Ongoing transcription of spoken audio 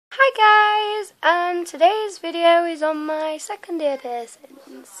Hi guys, and today's video is on my second ear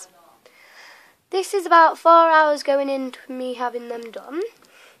piercings. This is about 4 hours going into me having them done,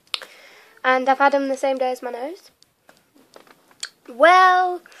 and I've had them the same day as my nose.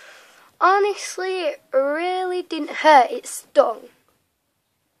 Well, honestly, it really didn't hurt, it stung.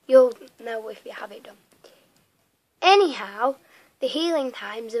 You'll know if you have it done. Anyhow, the healing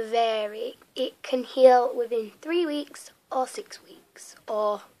times vary. It can heal within 3 weeks or 6 weeks,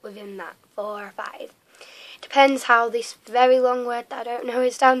 or within that 4 or 5. Depends how this very long word that I don't know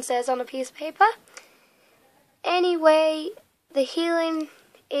is downstairs on a piece of paper. Anyway, the healing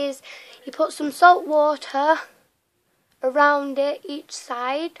is you put some salt water around it each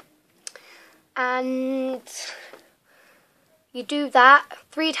side, and you do that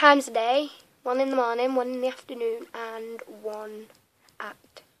 3 times a day. 1 in the morning, 1 in the afternoon, and 1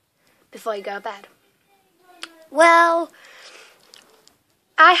 before you go to bed. Well,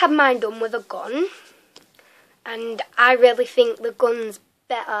 I had mine done with a gun, and I really think the gun's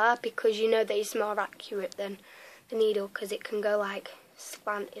better because you know that it's more accurate than the needle because it can go like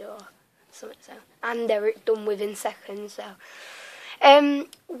slanted or something. So, and they're done within seconds. So,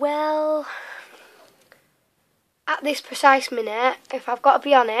 well, at this precise minute, if I've got to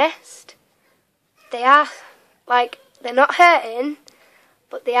be honest, they are like they're not hurting,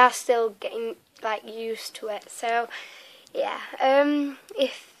 but they are still getting like used to it. So yeah,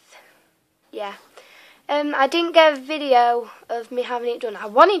 I didn't get a video of me having it done. I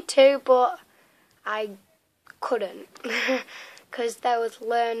wanted to, but I couldn't because there was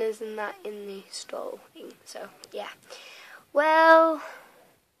learners and that in the stall thing. So yeah, well,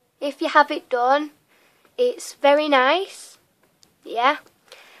 if you have it done, it's very nice, yeah,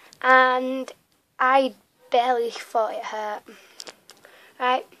 and I barely thought it hurt.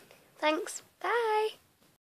 Right, thanks, bye.